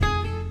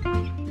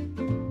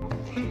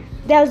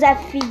Deus é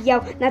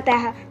fiel na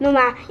terra, no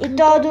mar, em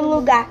todo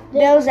lugar.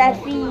 Deus é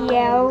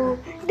fiel.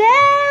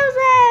 Deus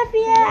é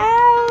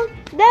fiel.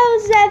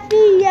 Deus é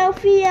fiel,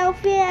 fiel,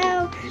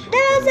 fiel.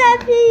 Deus é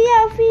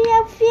fiel,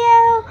 fiel,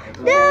 fiel.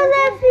 Deus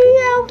é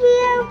fiel,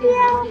 fiel,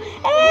 fiel.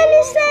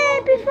 Ele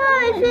sempre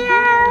foi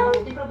fiel.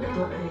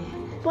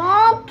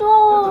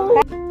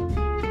 Ponto.